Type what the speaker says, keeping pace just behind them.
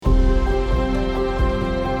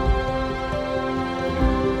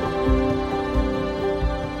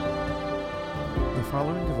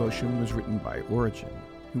devotion was written by Origen,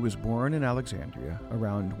 who was born in Alexandria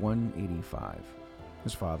around 185.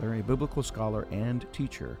 His father, a biblical scholar and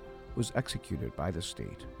teacher, was executed by the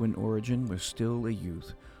state when Origen was still a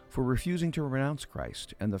youth for refusing to renounce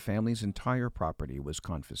Christ, and the family's entire property was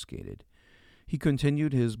confiscated. He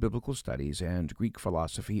continued his biblical studies and Greek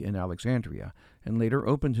philosophy in Alexandria, and later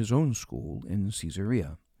opened his own school in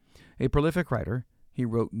Caesarea. A prolific writer, he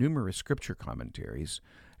wrote numerous scripture commentaries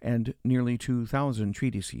and nearly 2,000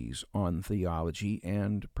 treatises on theology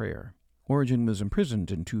and prayer. Origen was imprisoned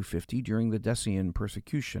in 250 during the Decian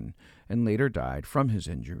persecution and later died from his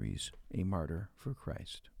injuries, a martyr for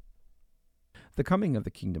Christ. The coming of the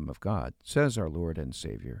kingdom of God, says our Lord and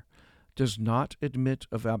Savior, does not admit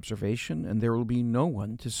of observation, and there will be no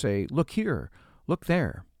one to say, "Look here, look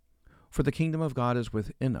there." For the kingdom of God is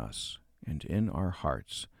within us and in our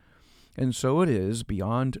hearts. And so it is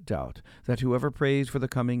beyond doubt that whoever prays for the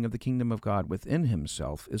coming of the kingdom of God within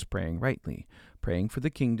himself is praying rightly, praying for the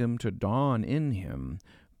kingdom to dawn in him,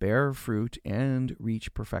 bear fruit, and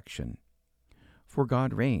reach perfection. For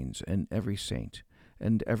God reigns in every saint,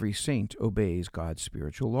 and every saint obeys God's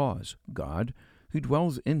spiritual laws, God, who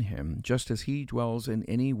dwells in him just as he dwells in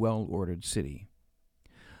any well-ordered city.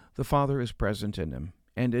 The Father is present in him,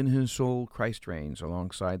 and in his soul Christ reigns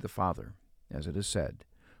alongside the Father, as it is said,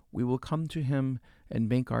 "We will come to him and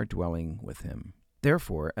make our dwelling with him."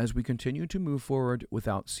 Therefore, as we continue to move forward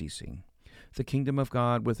without ceasing, the kingdom of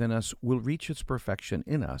God within us will reach its perfection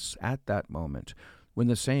in us at that moment, when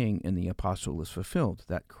the saying in the Apostle is fulfilled,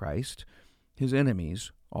 that Christ, his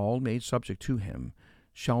enemies, all made subject to him,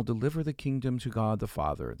 shall deliver the kingdom to God the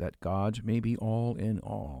Father, that God may be all in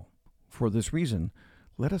all. For this reason,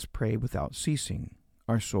 let us pray without ceasing,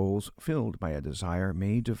 our souls filled by a desire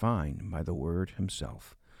made divine by the Word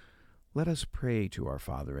himself. Let us pray to our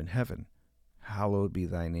Father in heaven, "Hallowed be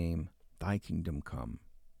thy name, thy kingdom come."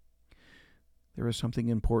 There is something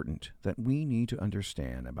important that we need to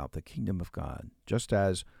understand about the kingdom of God, just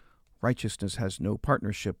as righteousness has no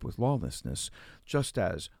partnership with lawlessness, just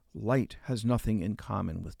as light has nothing in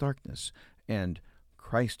common with darkness, and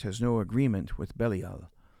Christ has no agreement with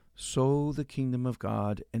Belial, so the kingdom of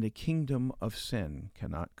God and a kingdom of sin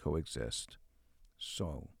cannot coexist.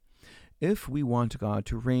 So, if we want God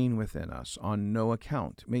to reign within us, on no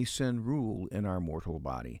account may sin rule in our mortal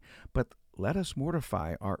body, but let us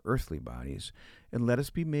mortify our earthly bodies, and let us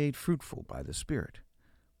be made fruitful by the Spirit.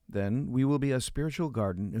 Then we will be a spiritual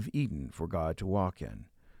garden of Eden for God to walk in.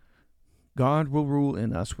 God will rule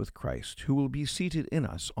in us with Christ, who will be seated in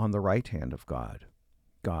us on the right hand of God.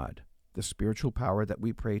 God, the spiritual power that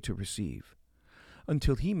we pray to receive,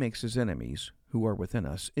 until he makes his enemies, who are within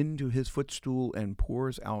us, into his footstool and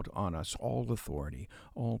pours out on us all authority,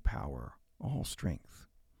 all power, all strength.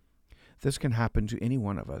 This can happen to any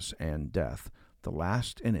one of us, and death, the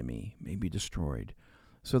last enemy, may be destroyed,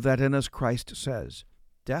 so that in us Christ says,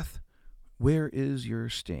 "Death, where is your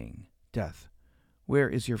sting? Death, where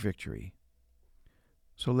is your victory?"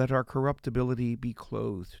 So let our corruptibility be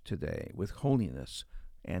clothed today with holiness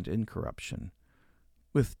and incorruption.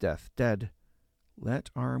 With death dead,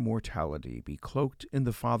 let our mortality be cloaked in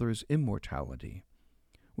the Father's immortality.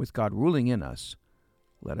 With God ruling in us,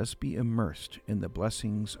 let us be immersed in the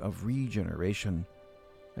blessings of regeneration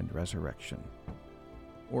and resurrection.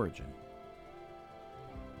 Origen.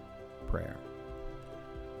 Prayer.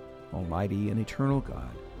 Almighty and eternal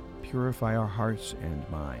God, purify our hearts and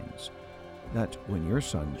minds, that when your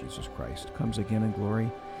Son, Jesus Christ, comes again in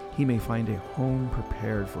glory, he may find a home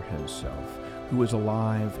prepared for himself, who is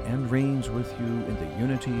alive and reigns with you in the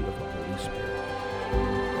unity of the Holy Spirit.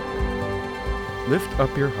 Lift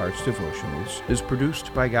Up Your Hearts Devotionals is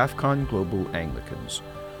produced by GAFCON Global Anglicans.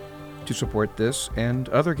 To support this and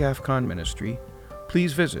other GAFCON ministry,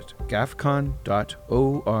 please visit gafcon.org.